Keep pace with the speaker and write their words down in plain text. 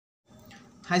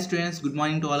Hi students, good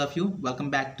morning to all of you. Welcome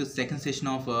back to second session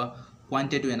of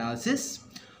quantitative analysis.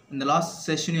 In the last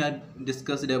session, you had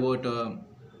discussed about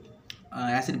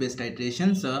acid-base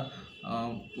titrations.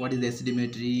 What is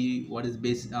acidimetry? What is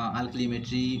base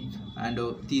alkalimetry? And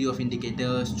theory of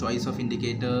indicators, choice of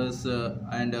indicators,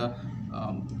 and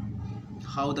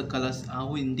how the colors,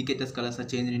 how indicators colors are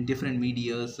changed in different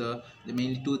medias. The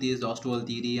mainly two theories, Ostwald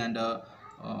theory and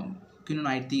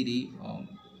quinonide theory.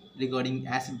 Regarding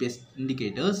acid-based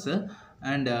indicators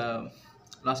and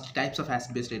last types of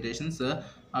acid-based titrations.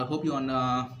 I hope you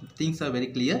things are very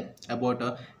clear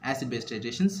about acid-based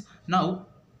titrations. Now,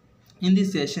 in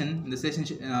this session,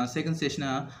 second session,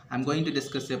 I'm going to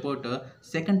discuss about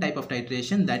second type of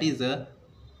titration, that is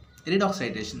redox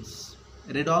titrations.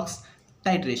 Redox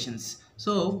titrations.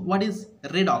 So, what is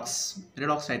redox?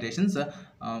 Redox titrations.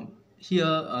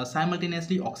 Here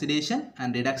simultaneously oxidation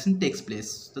and reduction takes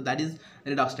place, so that is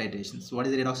redox titrations. What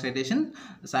is redox titration?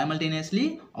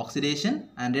 Simultaneously oxidation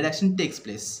and reduction takes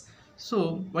place.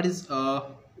 So what is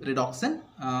reduction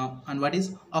and what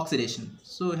is oxidation?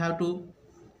 So you have to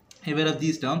aware of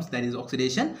these terms, that is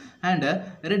oxidation and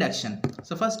reduction.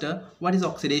 So first, what is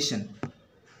oxidation?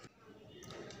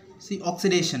 See,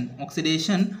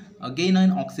 oxidation gain in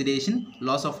oxidation,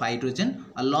 loss of hydrogen,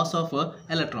 a loss of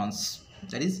electrons,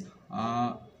 that is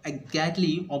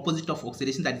exactly opposite of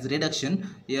oxidation, that is reduction.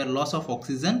 Here loss of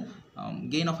oxygen,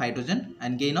 gain of hydrogen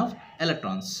and gain of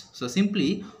electrons. So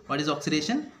simply, what is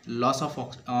oxidation? Loss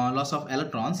of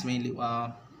electrons, mainly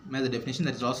the definition,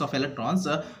 that is loss of electrons.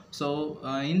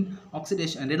 In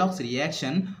oxidation and redox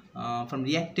reaction, from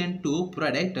reactant to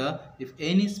product, if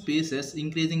any species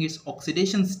increasing its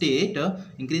oxidation state,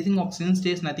 increasing oxidation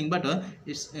state is nothing but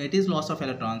it is loss of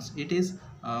electrons. It is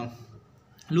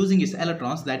losing its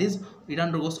electrons, that is it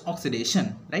undergoes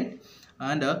oxidation, right?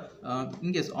 And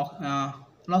in case of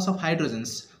loss of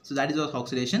hydrogens, so that is also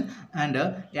oxidation, and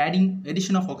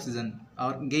addition of oxygen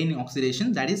or gaining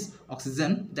oxidation, that is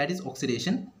oxygen, that is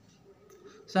oxidation.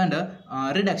 So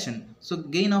and reduction, so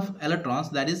gain of electrons,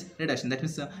 that is reduction. That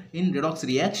means in redox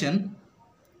reaction,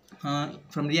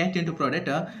 from reactant to product,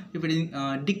 if it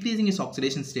is decreasing its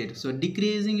oxidation state, so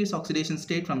decreasing its oxidation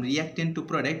state from reactant to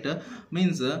product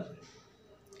means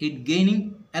it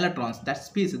gaining electrons. That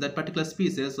species, that particular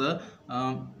species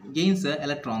gains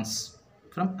electrons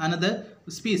from another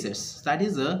species, that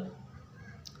is that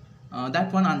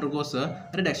one undergoes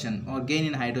reduction or gain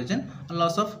in hydrogen and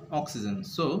loss of oxygen.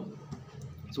 So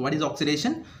what is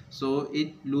oxidation? So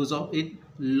it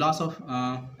loss of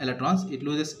electrons, it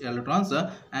loses electrons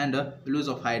and loss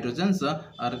of hydrogens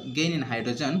or gain in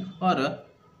hydrogen or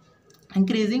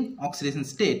increasing oxidation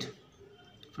state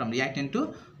from reactant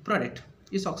to product.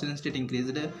 Its oxidation state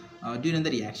increased during the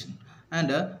reaction. And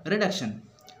reduction,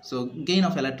 so gain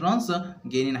of electrons,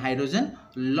 gain in hydrogen,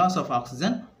 loss of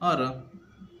oxygen or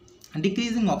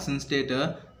decreasing oxygen state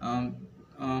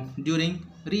during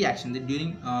reaction.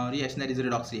 Reaction, that is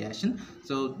redox reaction.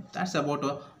 So that's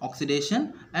about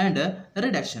oxidation and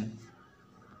reduction.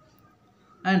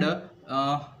 And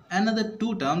another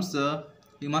two terms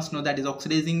you must know, that is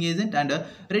oxidizing agent and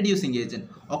reducing agent.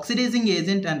 Oxidizing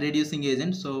agent and reducing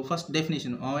agent. So first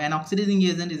definition, an oxidizing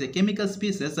agent is a chemical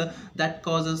species that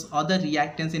causes other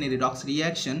reactants in a redox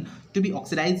reaction to be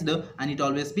oxidized and it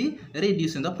always be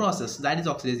reduced in the process, that is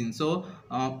oxidizing. So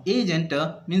agent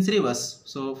means reverse.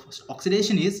 So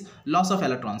oxidation is loss of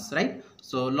electrons, right?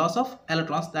 So loss of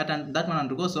electrons, that one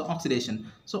undergoes oxidation.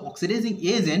 So oxidizing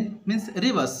agent means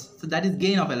reverse, so that is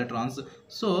gain of electrons.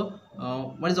 So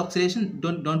what is oxidation?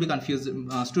 Don't be confused,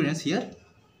 students, here.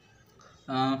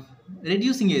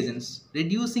 Reducing agents,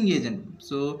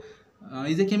 so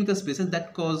is a chemical species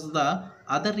that causes the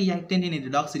other reactant in a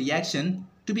redox reaction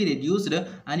to be reduced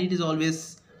and it is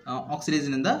always oxidized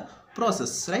in the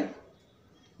process, right?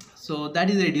 So that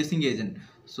is reducing agent.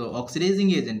 So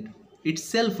oxidizing agent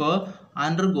itself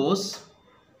undergoes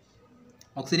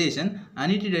oxidation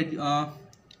and it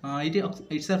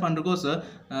itself undergoes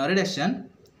reduction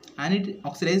and it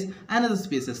oxidizes another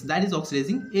species, that is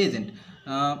oxidizing agent.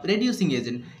 Reducing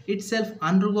agent itself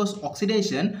undergoes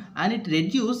oxidation and it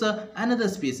reduces another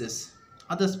species,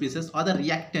 other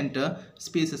reactant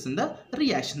species in the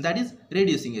reaction, that is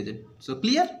reducing agent. So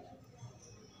clear?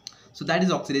 So that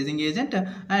is oxidizing agent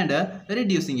and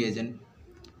reducing agent.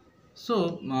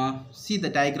 So see the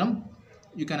diagram,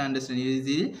 you can understand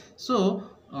easily. So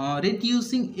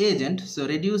reducing agent,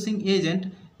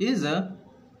 is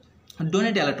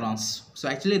donate electrons. So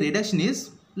actually reduction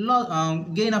is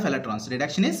gain of electrons.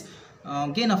 Reduction is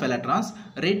gain of electrons.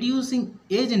 Reducing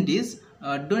agent is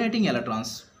donating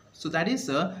electrons. So that is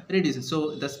reducing.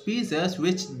 So the species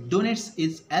which donates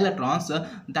its electrons,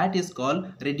 that is called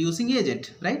reducing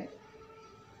agent, right?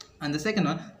 And the second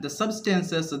one, the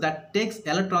substances that takes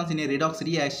electrons in a redox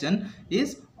reaction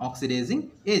is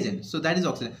oxidizing agent. So that is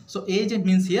oxidation. So agent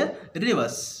means here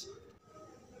reverse.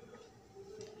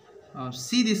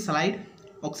 See this slide.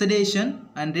 Oxidation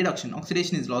and reduction.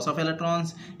 Oxidation is loss of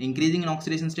electrons. Increasing in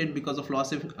oxidation state because of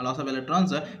loss of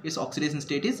electrons, its oxidation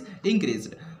state is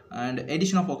increased. And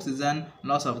addition of oxygen,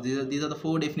 loss of these are the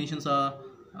four definitions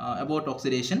about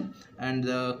oxidation. And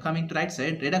coming to right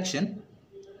side, reduction.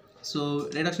 So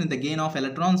reduction is the gain of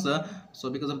electrons. So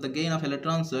because of the gain of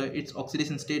electrons, its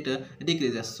oxidation state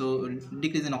decreases. So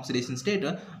decrease in oxidation state,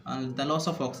 the loss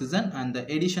of oxygen and the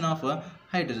addition of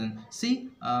hydrogen.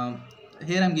 See,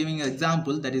 here I am giving an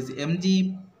example, that is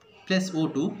Mg plus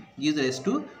O2 gives rise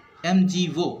to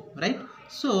MgO, right?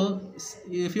 So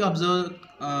if you observe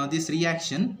this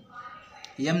reaction,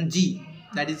 Mg,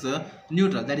 that is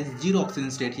neutral, that is zero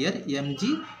oxygen state here,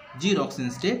 Mg zero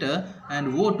oxygen state,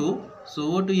 and O2,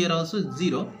 so O2 here also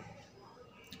 0,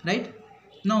 right?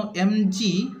 Now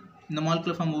Mg in the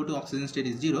molecular form O2 oxygen state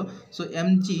is 0, so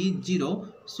Mg 0,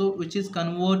 so which is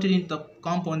converted into the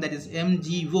compound, that is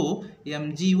MgO.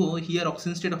 MgO here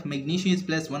oxygen state of magnesium is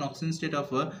 +1, oxygen state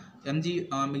of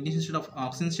magnesium state of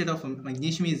oxygen state of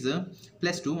magnesium is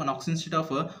 +2, and oxygen state of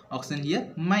oxygen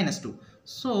here -2.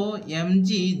 So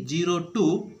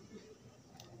Mg02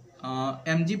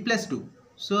 Mg +2.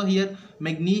 So here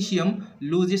magnesium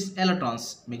loses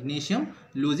electrons. Magnesium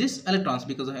loses electrons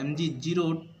because of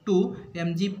Mg02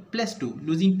 Mg +2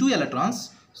 losing 2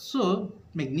 electrons. So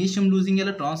magnesium losing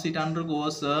electrons, it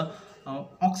undergoes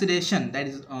oxidation, that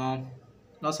is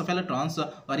loss of electrons,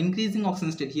 or increasing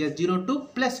oxidation state here 0 to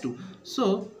 +2.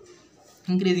 So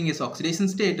increasing its oxidation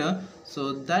state,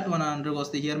 so that one undergoes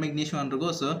here magnesium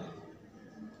undergoes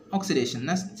oxidation.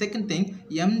 Now second thing,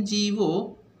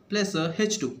 MgO plus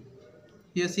H2.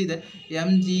 Here see that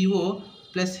MgO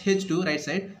plus H2 right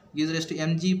side gives rise to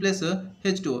Mg plus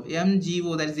H2.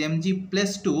 MgO, that is Mg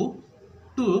 +2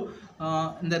 to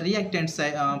the reactant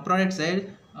side, product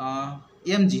side,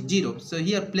 Mg 0. So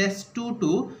here +2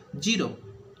 to 0.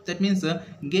 That means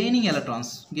gaining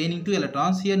electrons, gaining 2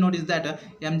 electrons. Here notice that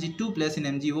Mg2 plus in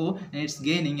MgO, and it's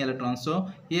gaining electrons.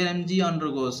 So here Mg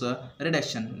undergoes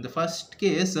reduction. In the first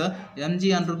case,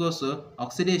 Mg undergoes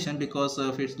oxidation because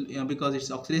of its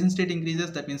oxidation state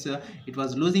increases. That means it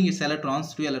was losing its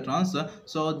electrons, 2 electrons.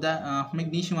 So the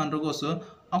magnesium undergoes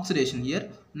oxidation here.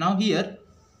 Now here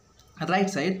right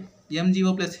side,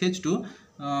 MgO plus H2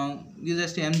 gives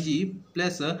us Mg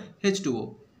plus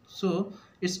H2O. So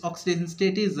its oxidation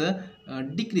state is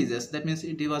decreases. That means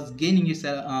it was gaining its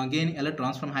gaining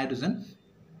electrons from hydrogen.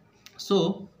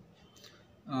 So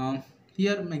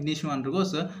here magnesium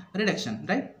undergoes reduction,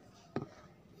 right?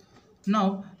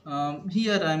 Now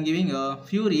here I am giving a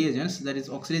few reagents, that is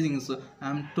oxidizing. So I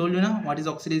am told you now what is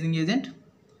oxidizing agent.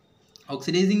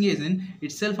 Oxidizing agent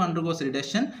itself undergoes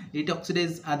reduction, it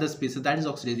oxidizes other species, that is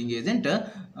oxidizing agent.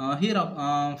 Here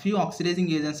few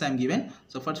oxidizing agents I am given.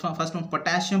 So first one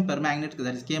potassium permanganate,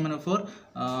 that is KMnO4.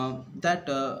 That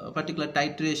particular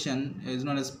titration is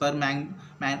known as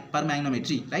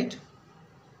permanganometry, right?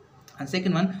 And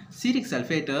second one, ceric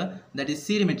sulfate, that is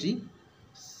cerometry.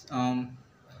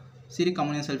 Ceric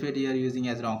ammonium sulfate here using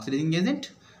as an oxidizing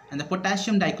agent. And the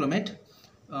potassium dichromate,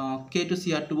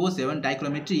 K2Cr2O7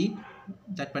 dichrometry,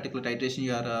 that particular titration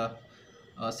you are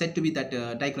said to be that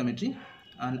dichrometry.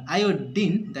 And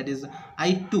iodine, that is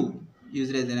I2,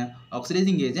 used as an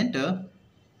oxidizing agent,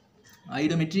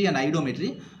 iodometry and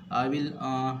iodometry. I will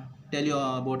tell you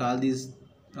about all these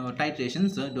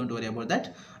titrations, don't worry about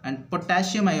that. And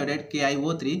potassium iodide,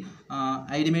 KiO3,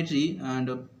 iodometry,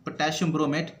 and potassium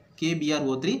bromate,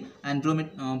 KBrO3, and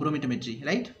bromatometry,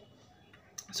 right?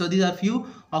 So these are few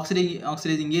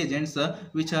oxidizing agents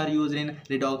which are used in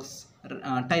redox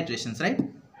titrations, right?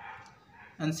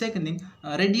 And second thing,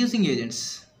 reducing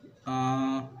agents.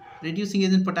 Reducing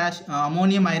agent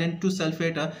ammonium iron 2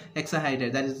 sulfate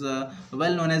hexahydrate, that is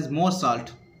well known as more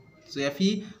salt. So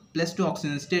Fe plus 2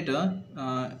 oxygen state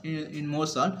in more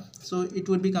salt, so it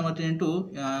would be converted into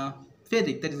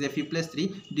ferric, that is Fe plus 3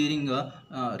 during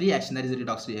reaction, that is a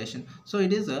redox reaction. So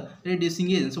it is a reducing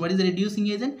agent. So what is a reducing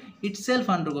agent? Itself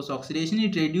undergoes oxidation,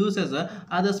 it reduces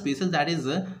other species, that is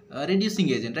a reducing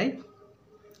agent, right?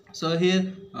 So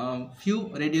here few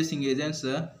reducing agents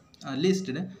are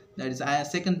listed, that is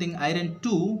second thing, iron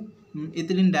 2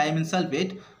 ethylene diamine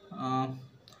sulfate,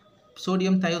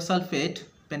 sodium thiosulfate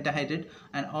pentahydrate,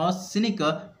 and arsenic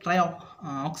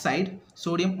trioxide,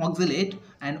 sodium oxalate,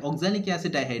 and oxalic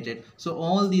acid dihydrate. So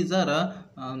all these are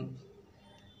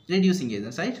reducing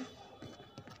agents, right?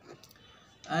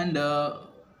 and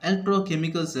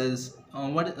electrochemical cells.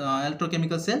 What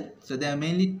electrochemical cell? So there are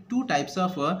mainly two types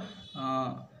of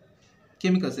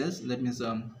chemical cells. That means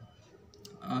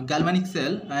galvanic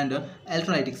cell and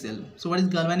electrolytic cell. So what is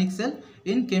galvanic cell?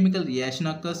 In chemical reaction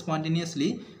occurs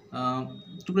spontaneously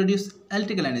to produce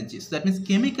electrical energy. So that means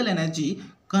chemical energy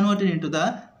converted into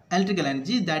the electrical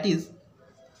energy, that is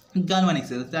galvanic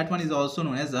cells. That one is also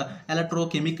known as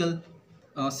electrochemical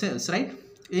cells, right?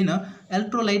 In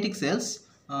electrolytic cells,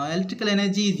 electrical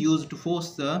energy is used to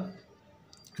force the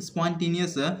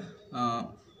spontaneous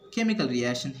chemical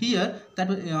reaction. Here that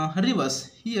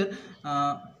reverse. Here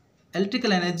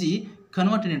electrical energy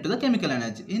converted into the chemical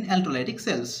energy in electrolytic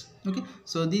cells. Okay,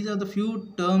 so these are the few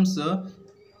terms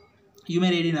you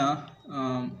may read in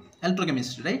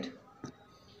electrochemistry, right?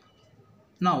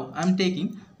 Now I am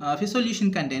taking if a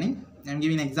solution containing, I am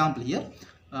giving an example here.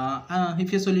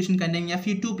 If a solution containing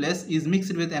Fe2 plus is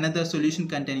mixed with another solution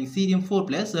containing cerium 4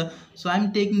 plus, so I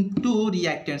am taking two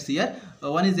reactants here.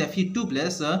 One is Fe2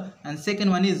 plus and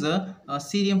second one is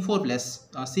cerium 4 plus,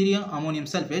 cerium ammonium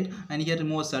sulfate, and here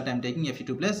more cert I am taking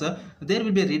Fe2 plus. There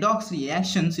will be a redox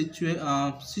reaction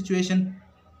situation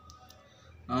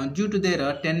due to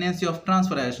their tendency of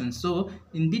transformation. So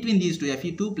in between these two,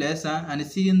 Fe2 plus and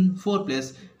cerium 4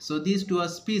 plus, so these two are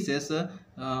species,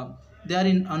 they are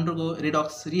in undergo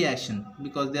redox reaction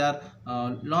because they are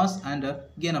loss and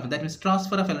gain of, that means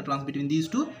transfer of electrons between these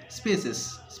two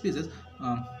species.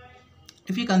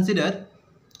 If you consider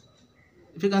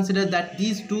that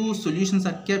these two solutions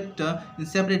are kept in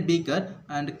separate beaker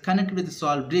and connected with a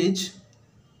salt bridge,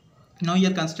 now you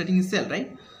are constructing a cell,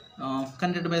 right?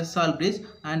 Connected by a salt bridge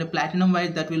and a platinum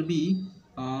white, that will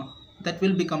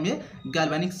become a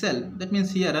galvanic cell. That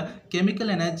means here chemical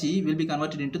energy will be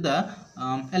converted into the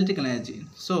electrical energy.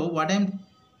 So what I am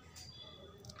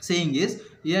saying is,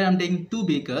 here I am taking two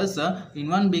beakers. In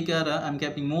one beaker I am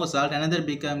keeping more salt, another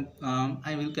beaker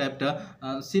I will keep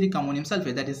cerium ammonium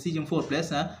sulfate, that is cerium 4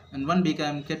 plus, and one beaker I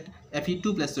am kept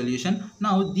Fe2 plus solution.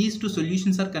 Now these two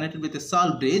solutions are connected with a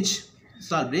salt bridge.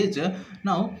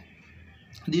 Now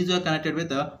these are connected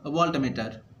with a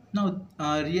voltmeter. Now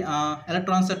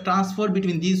electrons are transferred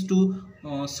between these two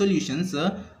solutions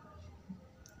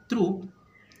through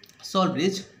salt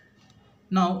bridge.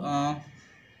 Now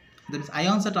that is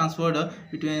ions are transferred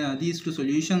between these two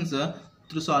solutions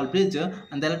through salt bridge,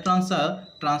 and the electrons are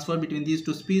transferred between these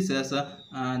two species,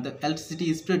 and the electricity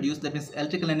is produced. That means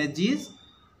electrical energy is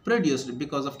produced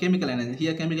because of chemical energy.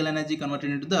 Here chemical energy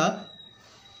converted into the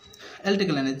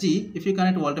electrical energy. If you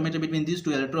connect voltmeter between these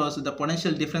two electrodes, the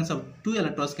potential difference of two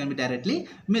electrodes can be directly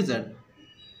measured,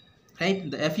 right?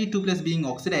 The Fe2 plus being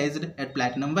oxidized at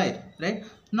platinum white, right?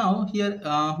 Now here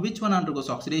which one undergoes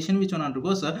oxidation, which one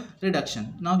undergoes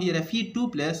reduction? Now here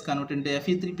Fe2 plus converted into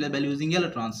Fe3 plus by losing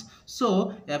electrons.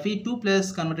 So Fe2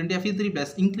 plus converted into Fe3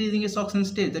 plus, increasing its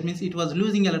oxidation state. That means it was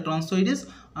losing electrons, so it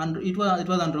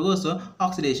undergoes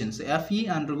oxidation. So Fe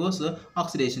undergoes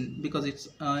oxidation because it's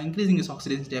increasing its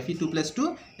oxidation state, Fe2 plus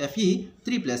to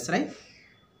Fe3 plus, right?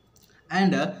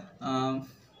 And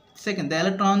second, the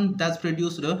electron that's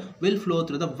produced will flow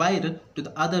through the wire to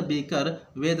the other beaker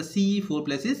where the Ce4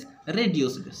 plus is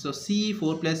reduced. So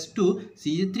Ce4 plus to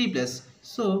Ce3 plus.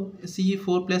 So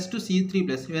Ce4 plus to Ce3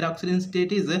 plus, where oxidation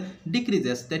state is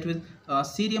decreases. That will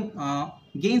cerium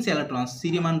gains electrons.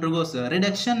 Cerium undergoes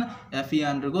reduction. Fe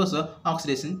undergoes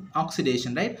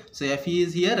oxidation, right? So Fe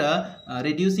is here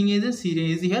reducing agent. Cerium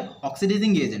is here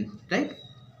oxidizing agent, right?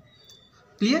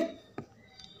 Clear?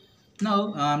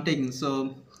 Now I'm taking,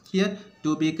 so here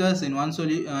two beakers. In one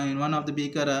in one of the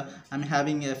beaker I am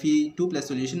having Fe2 plus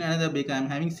solution, another beaker I am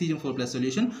having cerium 4 plus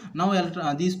solution. Now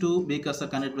these two beakers are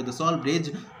connected with the salt bridge.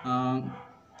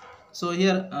 So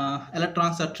here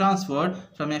electrons are transferred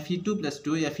from Fe2 plus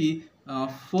to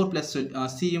Fe4 plus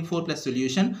cerium 4 plus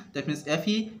solution. That means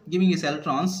Fe giving its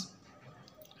electrons,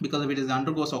 because of it is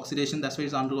undergoes oxidation, that's why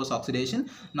it undergoes oxidation.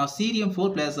 Now cerium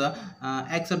 4 plus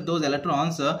accept those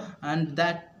electrons and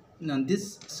that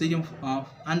this cerium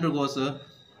undergoes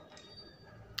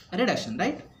reduction,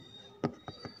 right?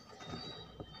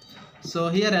 So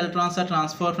here electrons are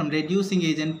transferred from reducing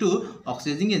agent to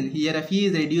oxidizing agent. Here Fe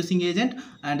is reducing agent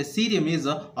and cerium is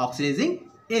oxidizing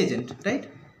agent, right?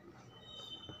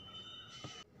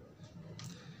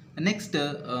 Next,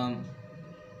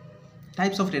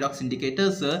 types of redox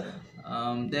indicators. There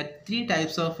are three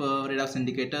types of redox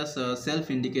indicators: self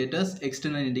indicators,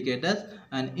 external indicators,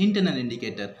 and internal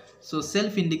indicator. So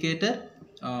self indicator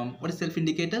what is self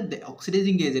indicator? The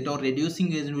oxidizing agent or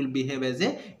reducing agent will behave as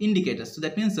a indicator. So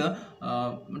that means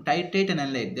titrate and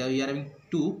analyte, we are having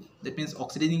two, that means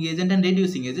oxidizing agent and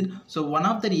reducing agent. So one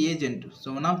of the agent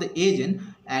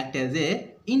act as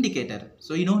a indicator.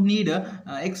 So you don't need a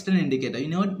external indicator, you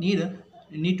don't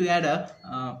need to add a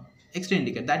external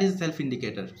indicator, that is self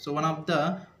indicator. So one of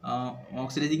the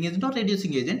oxidizing agent or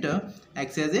reducing agent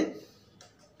acts as a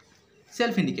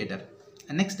self indicator.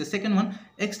 And next, the second one,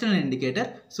 external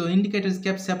indicator. So indicator is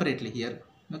kept separately here.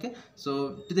 Okay,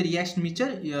 so to the reaction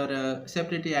mixture you are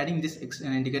separately adding this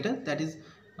external indicator, that is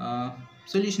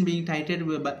solution being titrated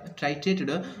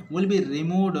will be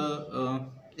removed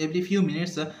every few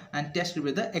minutes and tested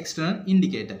with the external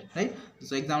indicator, right?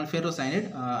 So example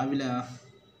ferrocyanide, I will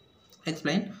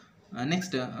explain.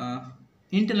 Next,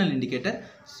 internal indicator.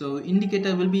 So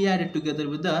indicator will be added together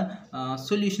with the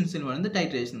solutions involved in the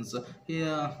titrations. So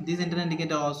here these internal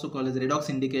indicators are also called as redox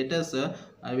indicators.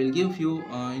 I will give few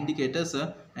indicators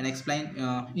and explain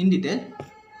in detail.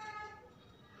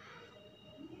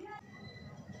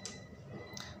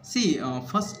 See,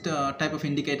 first type of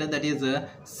indicator, that is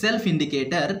self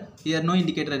indicator. Here no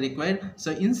indicator required.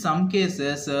 So in some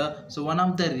cases, so one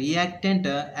of the reactant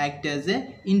act as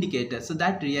a indicator. So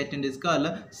that reactant is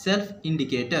called self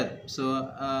indicator.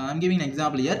 So I'm giving an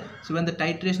example here. So when the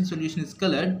titration solution is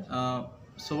colored,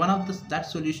 so one of that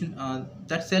solution,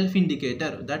 that self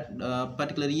indicator, that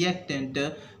particular reactant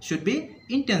should be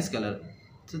intense color.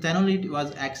 So then only it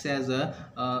was acts as a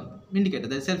indicator,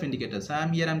 the self indicator. So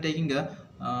I'm taking a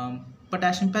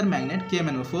potassium permanganate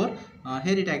KMnO4.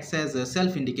 Here it acts as a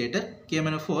self indicator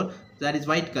KMnO4, that is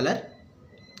white color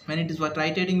when it is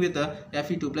titrating with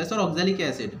Fe2 plus or oxalic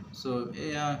acid. So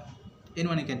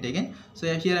anyone you can take in.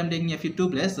 So here I am taking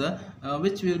Fe2 plus,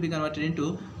 which will be converted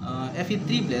into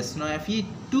Fe3 plus. Now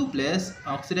Fe2 plus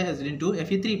oxidized into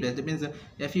Fe3 plus. That means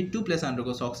Fe2 plus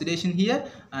undergoes oxidation here,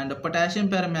 and potassium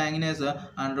permanganate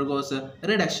undergoes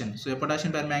reduction. So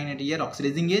potassium permanganate here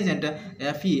oxidizing agent,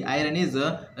 Fe iron is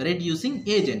reducing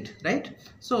agent, right?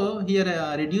 So here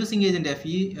reducing agent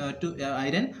Fe to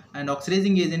iron and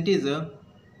oxidizing agent is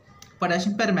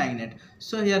potassium permanganate.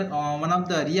 So here one of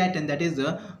the reactant, that is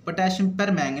potassium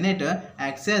permanganate,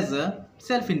 acts as a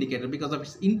self indicator because of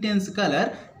its intense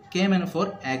color.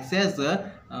 KMnO4 acts as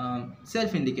a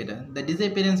self indicator. The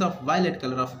disappearance of violet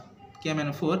color of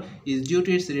KMnO4 is due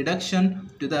to its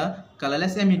reduction to the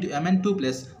colorless Mn2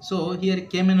 plus. So here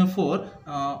KMnO4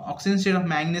 oxidation state of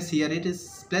manganese, here it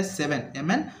is plus 7,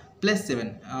 Mn plus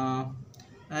 7.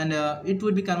 And it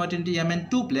would be converted into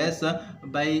Mn2 plus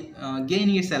by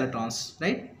gaining its electrons,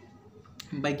 right?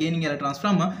 By gaining electrons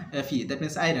from Fe, that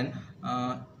means iron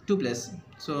 2 plus.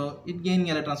 So it gaining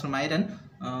electrons from iron,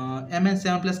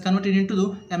 Mn7 plus converted into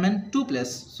the Mn2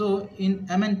 plus. So in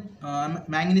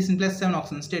manganese in plus 7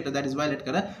 oxidation state, that is violet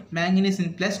color. Manganese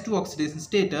in plus 2 oxidation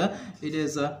state, it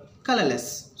is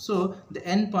colorless. So the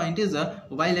end point is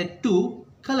violet 2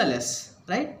 colorless,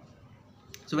 right?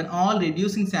 So when all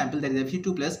reducing sample, that is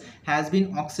Fe2 plus, has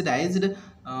been oxidized,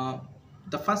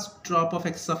 the first drop of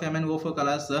excess of MnO4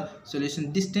 colors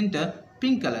solution distinct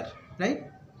pink color, right?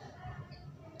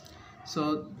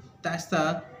 So that's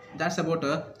about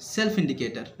a self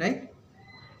indicator, right?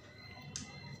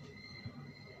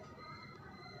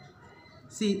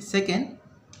 See, second,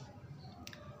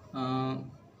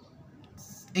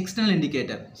 external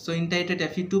indicator. So in titrate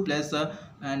Fe2 plus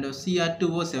and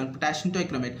Cr2O7 potassium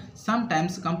dichromate.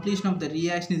 Sometimes completion of the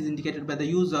reaction is indicated by the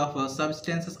use of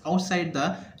substances outside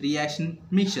the reaction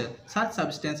mixture. Such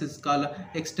substance is called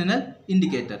external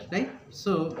indicator, right?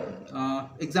 So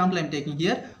example I am taking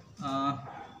here.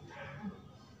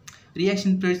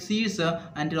 Reaction proceeds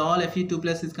until all Fe2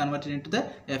 plus is converted into the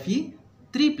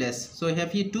Fe3 plus. So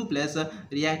Fe2 plus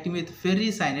reacting with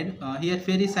ferricyanide. Here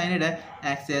ferricyanide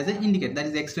acts as an indicator, that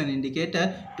is external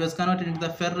indicator. It was converted into the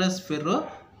ferrous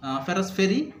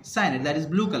ferricyanide, that is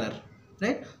blue color,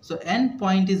 right? So end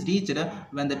point is reached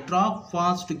when the drop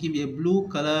falls to give a blue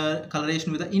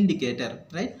coloration with the indicator,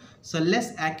 right? So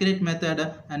less accurate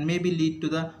method and maybe lead to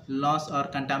the loss or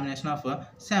contamination of a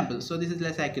sample. So this is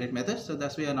less accurate method, so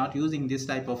that's why we are not using this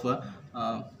type of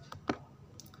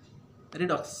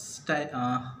redox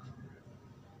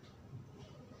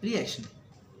reaction,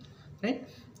 right?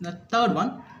 The third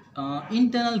one,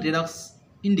 internal redox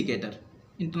indicator.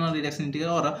 Internal redox indicator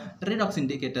or redox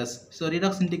indicators. So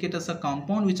redox indicators are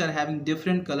compound which are having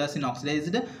different colors in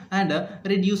oxidized and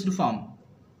reduced form.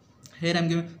 Here I am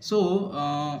giving,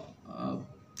 so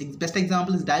best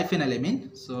example is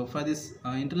diphenylamine. So for this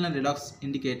internal redox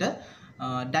indicator,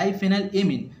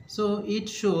 diphenylamine, so it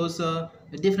shows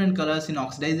different colors in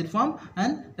oxidized form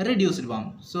and reduced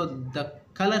form. So the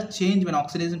color change when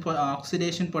oxidation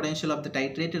potential of the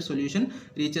titrated solution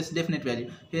reaches definite value.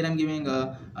 Here I am giving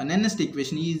an NST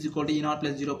equation. E is equal to E naught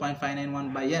plus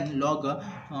 0.591 by N log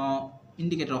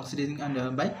indicator oxidizing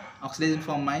and by oxidation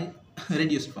form my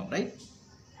reduced form, right?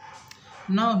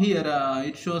 Now here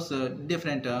it shows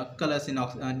different colors in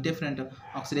different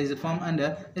oxidized form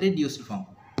and reduced form.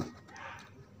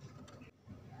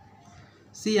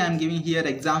 See, I am giving here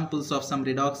examples of some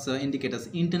redox indicators,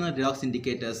 internal redox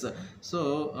indicators.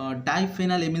 So,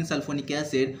 diphenylamine sulfonic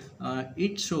acid,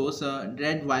 it shows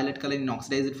red violet color in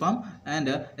oxidized form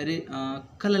and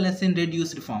colorless in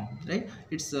reduced form, right?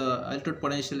 It's electrode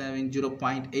potential having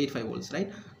 0.85 volts,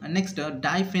 right? And next,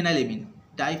 diphenylamine,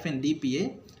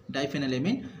 DPA,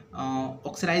 diphenylamine,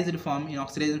 oxidized form. In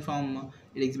oxidized form,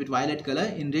 it exhibits violet color.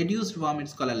 In reduced form,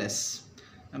 it's colorless.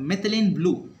 Methylene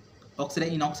blue.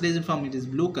 In oxidized form it is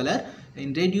blue color,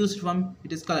 in reduced form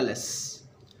it is colorless.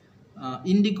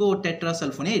 Indigo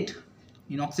tetrasulfonate,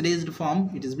 in oxidized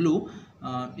form it is blue,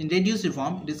 in reduced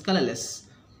form it is colorless.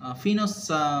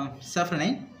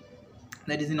 Phenosafranine,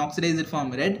 that is in oxidized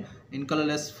form red, in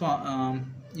colorless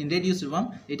form, in reduced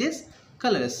form it is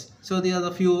colorless. So these are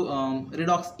the few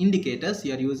redox indicators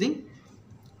you are using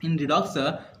in redox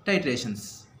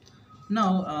titrations.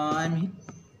 Now I am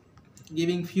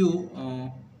giving few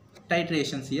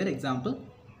titrations here, example.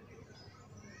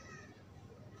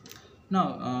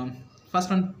 Now first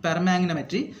one,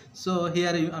 permanganometry. So here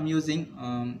I am using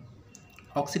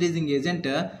oxidizing agent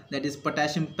that is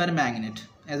potassium permanganate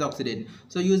as oxidant.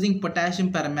 So using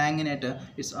potassium permanganate,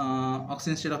 its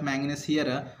oxidation state of manganese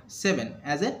here 7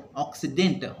 as a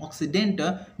oxidant.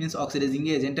 Oxidant means oxidizing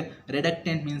agent,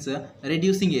 reductant means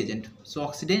reducing agent. So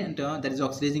oxidant, that is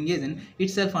oxidizing agent,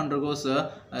 itself undergoes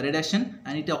reduction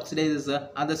and it oxidizes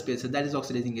other spaces, that is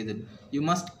oxidizing agent. You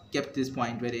must keep this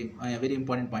point, very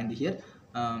important point here.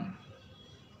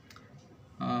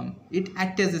 It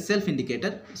acts as a self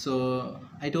indicator. So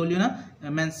I told you na,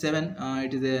 Men7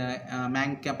 it is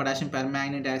a potassium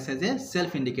permanganate acts as a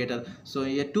self indicator. So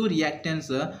here two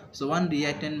reactants, so one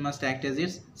reactant must act as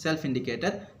its self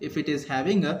indicator if it is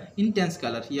having a intense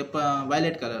color. Here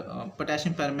violet color,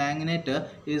 potassium permanganate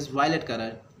is violet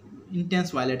color,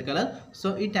 intense violet color,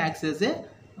 so it acts as a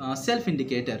self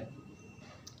indicator.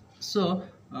 So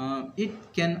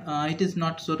it is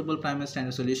not suitable primary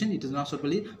standard solution. It is not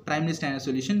suitable primary standard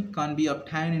solution, can't be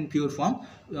obtained in pure form.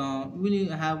 We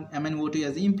have MnO2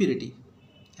 as impurity.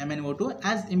 MnO2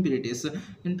 as impurities.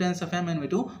 In presence of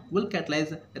MnO2 will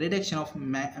catalyze reduction of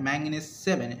manganese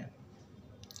 7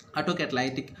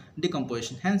 autocatalytic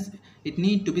decomposition. Hence it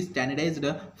need to be standardized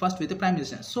first with the primary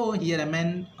standard. So here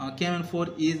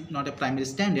KMN4 is not a primary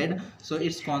standard, so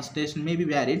its concentration may be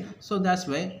varied. So that's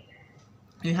why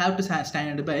you have to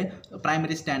standard by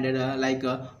primary standard like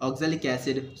oxalic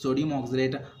acid, sodium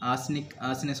oxalate,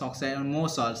 arsenous oxide, and more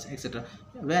salts, etc.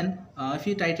 When if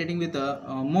you titrating with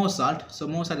more salt, so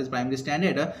more salt is primary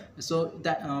standard. So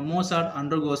that more salt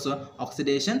undergoes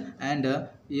oxidation and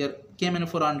here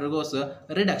KMN4 undergoes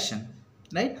reduction,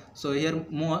 right? So here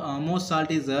more salt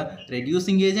is a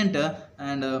reducing agent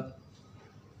and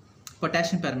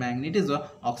potassium permanganate is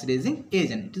a oxidizing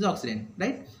agent. It is oxidant,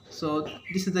 right? So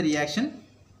this is the reaction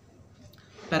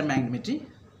permanganometry.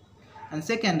 And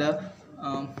second,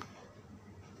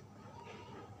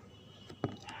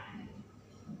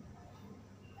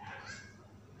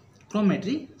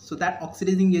 chrometry. So that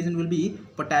oxidizing agent will be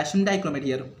potassium dichromate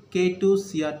here,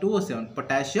 K2Cr2O7,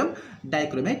 potassium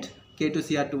dichromate,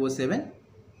 K2Cr2O7.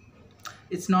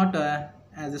 It's not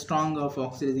as strong of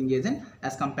oxidizing agent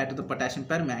as compared to the potassium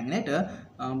permanganate,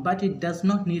 but it does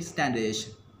not need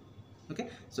standardization. Okay,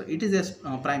 so it is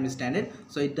a primary standard,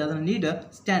 so it doesn't need a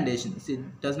standardization.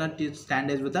 It does not need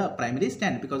standards with a primary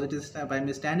standard because it is a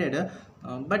primary standard,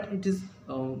 but it is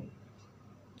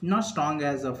not strong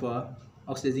as of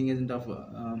oxidizing agent of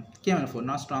KMN4,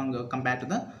 not strong compared to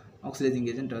the oxidizing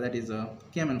agent that is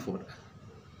KMN4.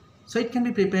 So it can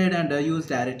be prepared and used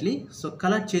directly. So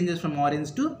color changes from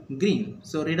orange to green.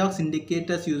 So redox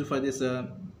indicators used for this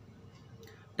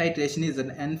titration is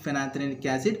an N-phenanthroic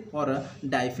acid or a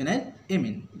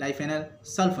diphenylamine, diphenyl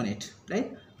sulfonate,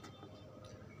 right?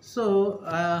 So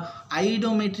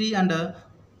iodometry and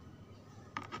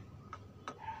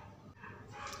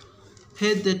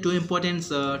here the two important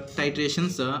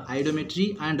titrations,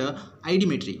 iodometry and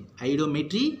iodometry.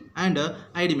 Iodometry and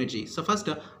iodometry. So first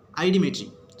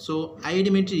iodometry. So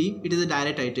iodometry, it is a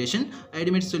direct titration.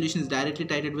 Iodometry solution is directly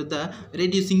titrated with the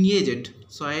reducing agent.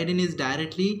 So iodine is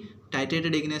directly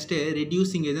titrated against a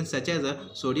reducing agent such as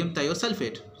sodium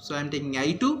thiosulfate. So I am taking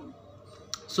I2,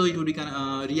 so it would be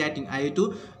reacting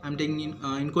I2. I am taking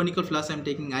in conical flask, I am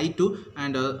taking I2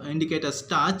 and indicate a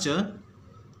starch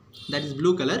that is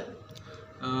blue color,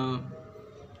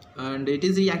 and it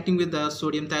is reacting with the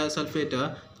sodium thiosulfate.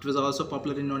 It was also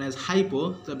popularly known as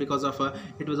hypo, so because of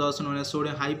it was also known as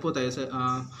sodium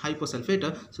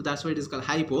hyposulfate, so that's why it is called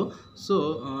hypo.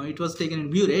 So it was taken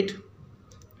in burette.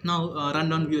 Now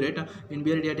rundown burette. In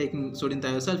burette you are taking sodium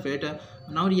thiosulfate.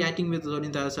 Now reacting with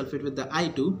sodium thiosulfate with the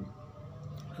I2,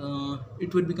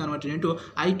 it would be converted into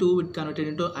I2 would converted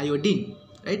into iodine,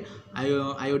 right?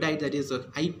 Iodide, that is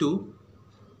I2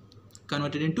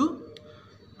 converted into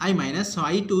I minus, so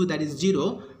I2 that is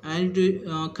 0, and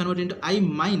converted into I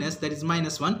minus, that is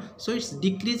 -1. So it's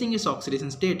decreasing its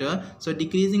oxidation state. So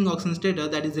decreasing oxidation state,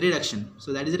 that is reduction.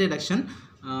 So that is reduction.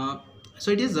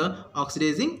 So it is a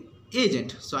oxidizing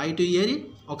agent. So I2 here is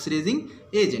oxidizing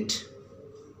agent,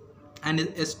 and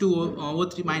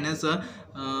S2O3 minus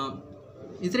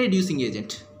is reducing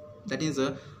agent, that is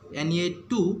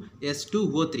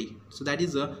Na2S2O3. so that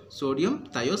is sodium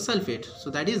thiosulfate. So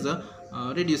that is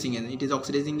reducing agent. It is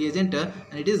oxidizing agent and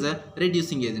it is a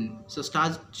reducing agent. So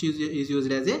starch is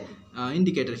used as a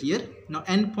indicator here. Now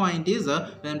end point is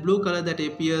when blue color that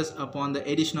appears upon the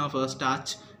addition of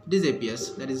starch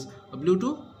disappears, that is blue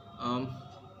to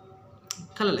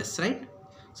colorless, right?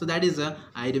 So that is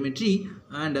iodometry.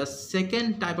 And a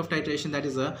second type of titration, that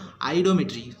is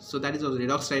iodometry. So that is a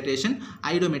redox titration.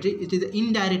 Iodometry, it is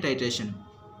indirect titration.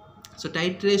 So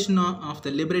titration of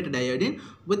the liberated iodine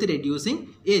with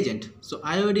reducing agent. So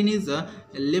iodine is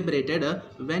liberated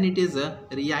when it is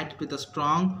react with a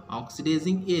strong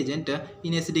oxidizing agent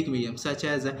in acidic medium, such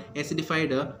as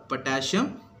acidified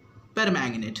potassium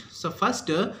permanganate. So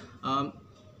first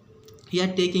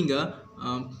here taking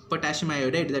potassium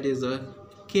iodide, that is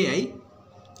Ki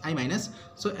I minus.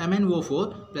 So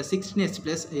MnO4 plus 16H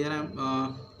plus, here I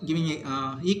am giving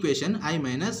a equation I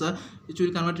minus, which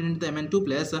will convert it into the Mn2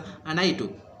 plus and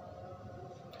I2.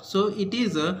 So it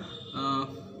is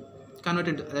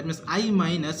converted, that means I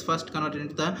minus first converted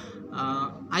into the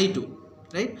I2,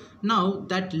 right? Now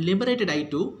that liberated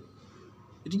I2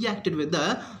 reacted with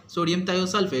the sodium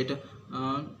thiosulfate,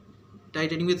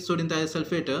 titrating with sodium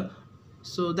thiosulfate.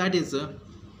 So that is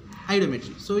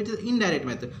iodometry. So it is indirect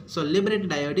method. So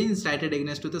liberated iodine is titrated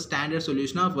against to the standard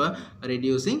solution of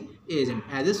reducing agent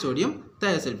as a sodium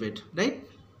thiosulfate, right?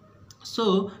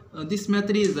 So this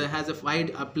method is has a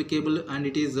wide applicable, and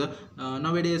it is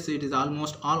nowadays it is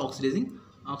almost all oxidizing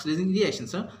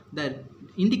reactions. The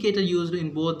indicator used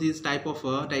in both these type of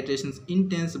titrations,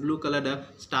 intense blue colored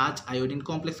starch iodine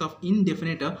complex of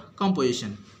indefinite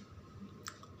composition.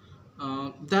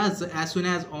 Thus, as soon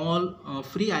as all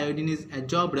free iodine is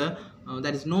adsorbed,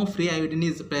 that is no free iodine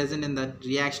is present in the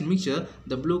reaction mixture,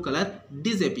 the blue color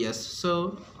disappears.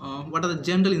 So what are the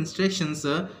general instructions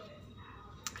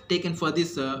taken for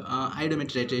this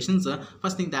iodometry titrations?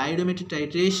 First thing, the iodometry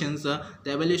titrations,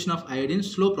 the evaluation of iodine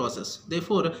slow process.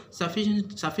 Therefore,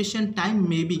 sufficient time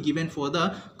may be given for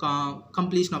the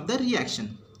completion of the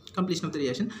reaction.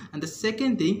 And the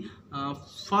second thing,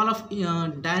 fall of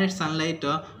direct sunlight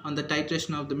on the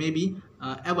titration of the may be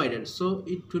avoided. So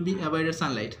it will be avoided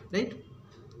sunlight, right?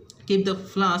 Keep the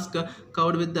flask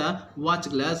covered with the watch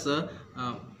glass,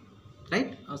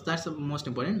 right? That's the most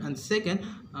important. And second,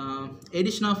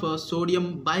 addition of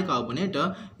sodium bicarbonate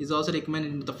is also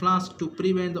recommended in the flask to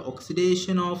prevent the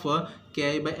oxidation of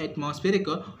Ki by atmospheric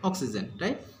oxygen,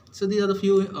 right? So these are the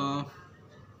few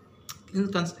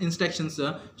instructions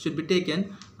should be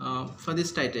taken for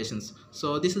these titrations.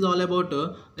 So this is all about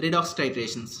redox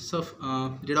titrations. So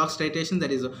redox titration, that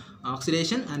is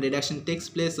oxidation and reduction takes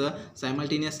place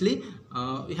simultaneously.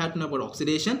 We have to know about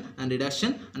oxidation and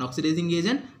reduction, and oxidizing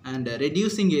agent and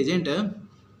reducing agent,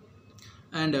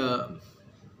 and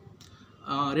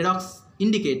redox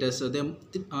indicators. So there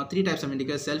are three types of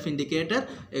indicators: self indicator,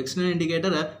 external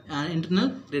indicator, and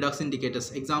internal redox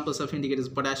indicators. Example self indicators: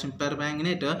 potassium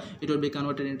permanganate, it will be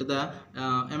converted into the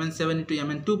Mn7 into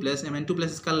Mn2 plus. Mn2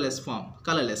 plus is colorless,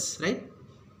 right?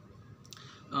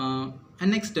 And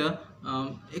next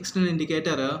external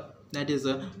indicator, that is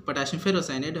potassium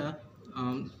ferrocyanide.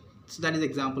 So that is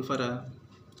example for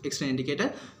external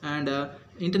indicator. And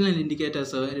internal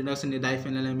indicators, reduction in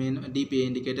diphenylamine, DPA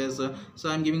indicators. So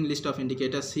I am giving list of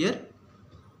indicators here,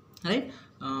 right?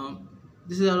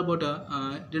 This is all about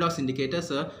redox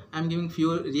indicators. I am giving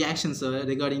few reactions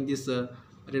regarding this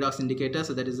redox indicators.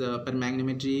 So that is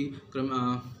permanganometry,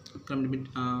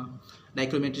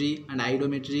 dichrometry, and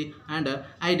iodometry, and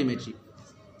iodometry,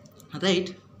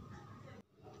 right?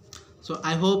 So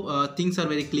I hope things are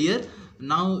very clear.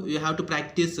 Now you have to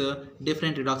practice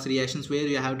different redox reactions where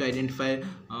you have to identify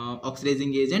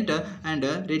oxidizing agent and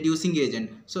reducing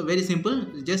agent. So very simple,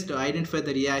 just identify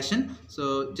the reaction.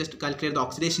 So just calculate the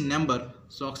oxidation number.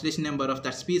 So oxidation number of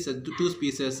that species, two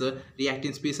species,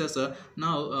 reactant species.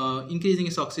 Now increasing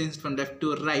its oxidation from left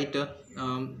to right.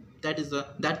 That is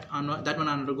that one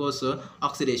undergoes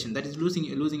oxidation, that is losing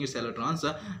its electrons,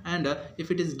 and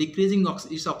if it is decreasing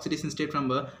its oxidation state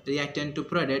from reactant to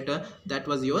product, that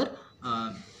was your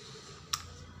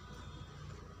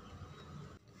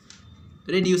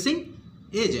reducing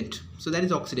agent. So that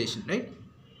is oxidation, right?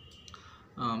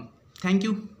 Thank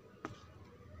you.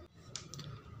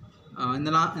 In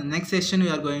the next session we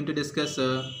are going to discuss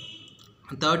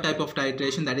third type of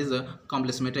titration, that is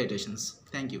complex titrations.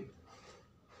 Thank you.